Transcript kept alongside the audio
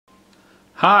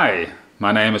Hi,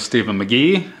 my name is Stephen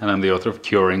McGee and I'm the author of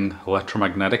Curing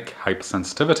Electromagnetic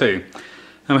Hypersensitivity.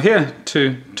 I'm here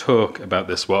to talk about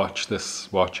this watch.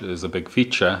 This watch is a big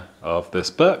feature of this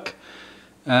book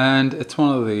and it's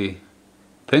one of the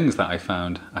things that I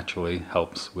found actually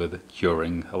helps with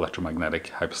curing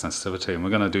electromagnetic hypersensitivity, and we're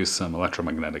going to do some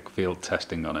electromagnetic field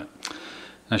testing on it.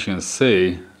 As you can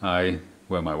see, I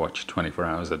wear my watch 24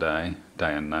 hours a day,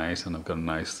 day and night, and I've got a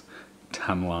nice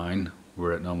tan line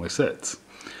where it normally sits.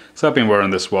 So I've been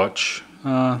wearing this watch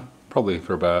probably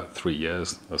for about 3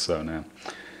 years or so now,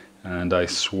 and I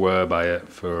swear by it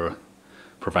for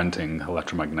preventing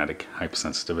electromagnetic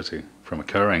hypersensitivity from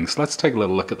occurring. So let's take a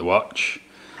little look at the watch,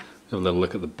 have a little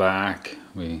look at the back.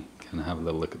 We can have a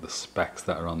little look at the specs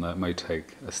that are on there. It may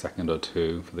take a second or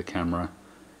two for the camera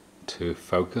to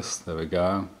focus. There we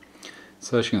go.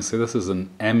 So as you can see, this is an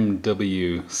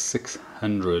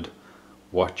MW600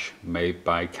 watch made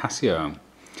by Casio,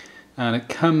 and it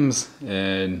comes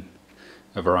in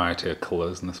a variety of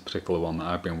colours, and this particular one that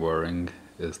I've been wearing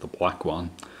is the black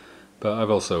one, but I've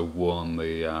also worn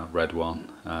the red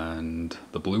one and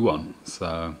the blue one,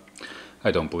 so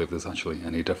I don't believe there's actually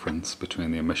any difference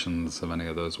between the emissions of any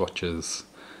of those watches,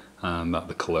 and that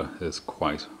the colour is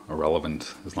quite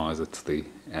irrelevant as long as it's the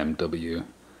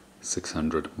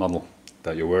MW600 model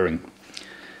that you're wearing.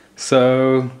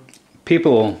 So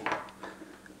people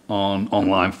on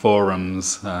online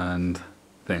forums and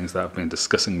things that have been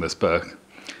discussing this book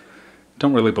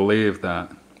don't really believe that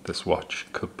this watch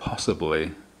could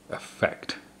possibly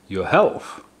affect your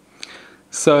health.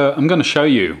 So I'm going to show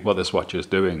you what this watch is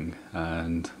doing,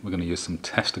 and we're going to use some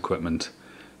test equipment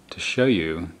to show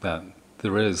you that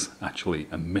there is actually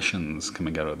emissions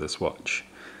coming out of this watch.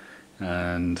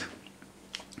 And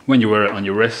when you wear it on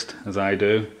your wrist, as I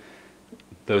do,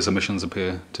 those emissions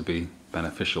appear to be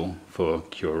beneficial for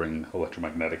curing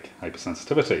electromagnetic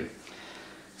hypersensitivity.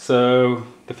 So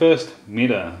the first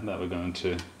meter that we're going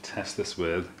to test this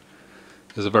with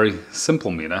is a very simple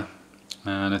meter,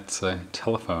 and it's a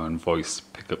telephone voice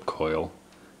pickup coil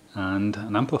and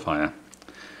an amplifier.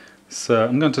 So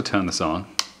I'm going to turn this on.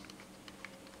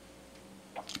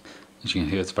 As you can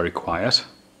hear, it's very quiet.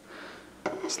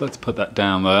 So let's put that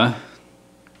down there,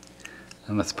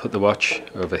 and let's put the watch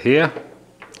over here.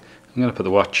 I'm going to put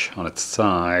the watch on its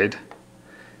side,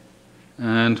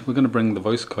 and we're going to bring the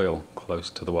voice coil close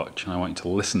to the watch, and I want you to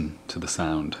listen to the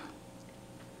sound.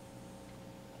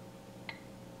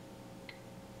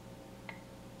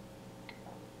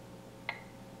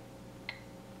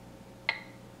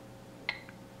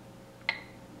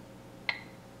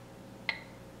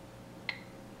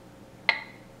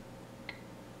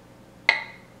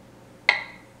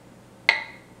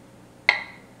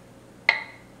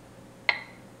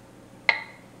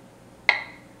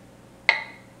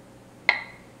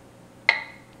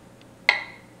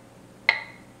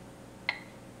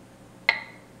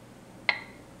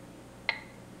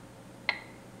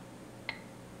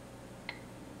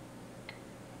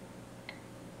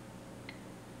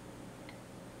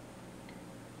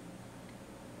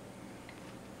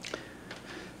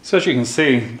 So as you can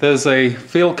see, there's a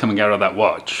field coming out of that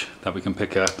watch that we can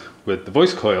pick up with the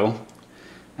voice coil,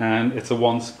 and it's a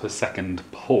once per second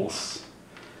pulse,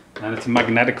 and it's a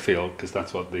magnetic field because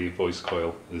that's what the voice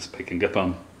coil is picking up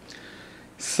on.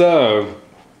 So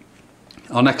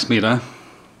our next meter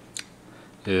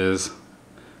is a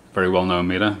very well known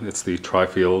meter. It's the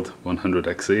Tri-Field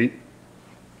 100XE,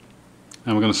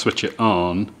 and we're going to switch it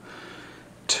on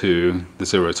to the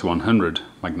 0 to 100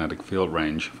 magnetic field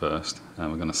range first, and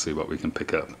we're going to see what we can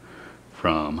pick up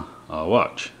from our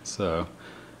watch. So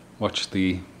watch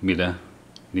the meter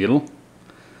needle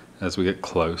as we get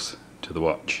close to the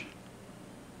watch.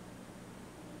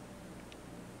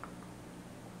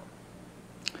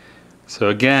 So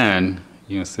again,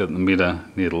 you can see that the meter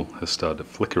needle has started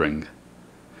flickering,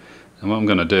 and what I'm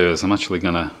going to do is I'm actually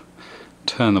going to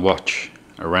turn the watch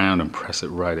around and press it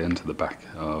right into the back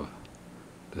of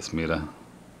this meter.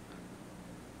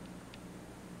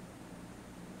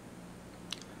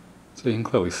 So you can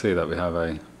clearly see that we have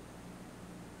a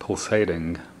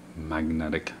pulsating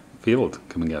magnetic field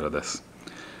coming out of this.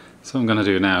 So what I'm going to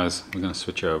do now is we're going to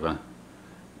switch over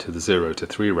to the 0 to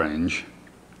 3 range.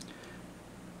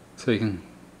 So you can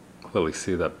clearly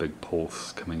see that big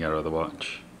pulse coming out of the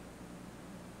watch.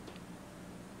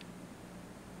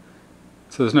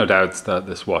 So there's no doubts that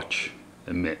this watch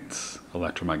emits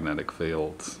electromagnetic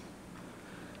fields,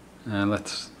 and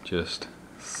let's just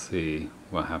see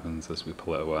what happens as we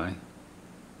pull it away.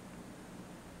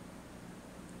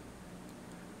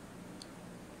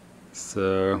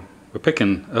 So we're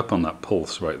picking up on that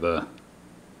pulse right there,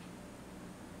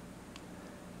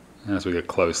 And as we get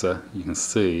closer, you can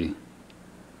see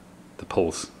the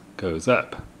pulse goes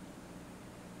up.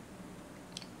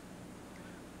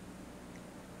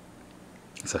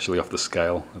 It's actually off the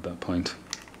scale at that point.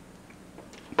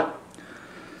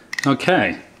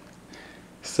 Okay,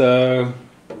 so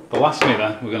the last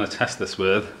meter we're going to test this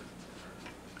with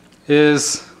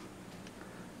is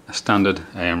a standard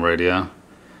AM radio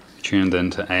tuned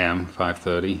into AM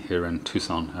 530 here in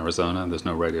Tucson, Arizona. There's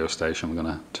no radio station. We're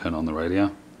going to turn on the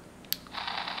radio.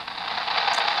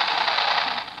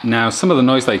 Now, some of the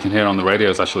noise that you can hear on the radio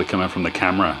is actually coming from the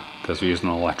camera because we're using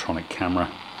an electronic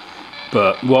camera.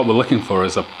 But what we're looking for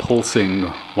is a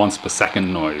pulsing once per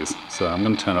second noise. So I'm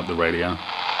going to turn up the radio.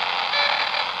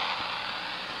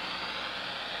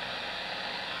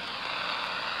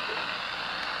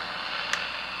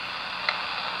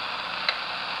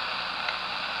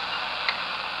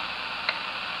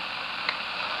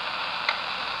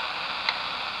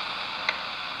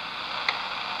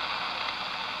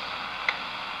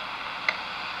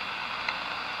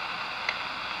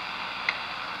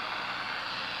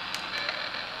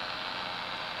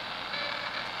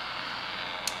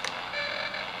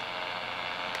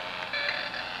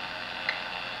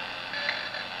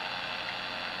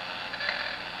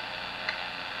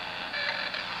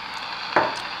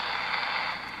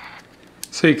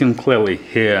 So you can clearly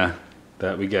hear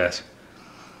that we get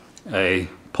a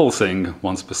pulsing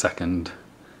once per second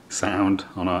sound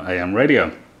on our AM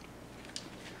radio.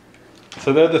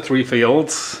 So they're the three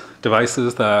fields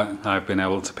devices that I've been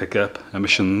able to pick up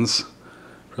emissions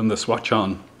from this watch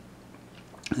on.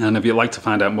 And if you'd like to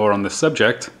find out more on this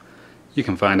subject, you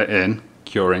can find it in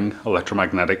Curing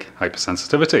Electromagnetic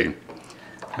Hypersensitivity.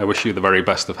 I wish you the very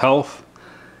best of health,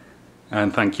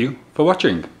 and thank you for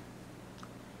watching.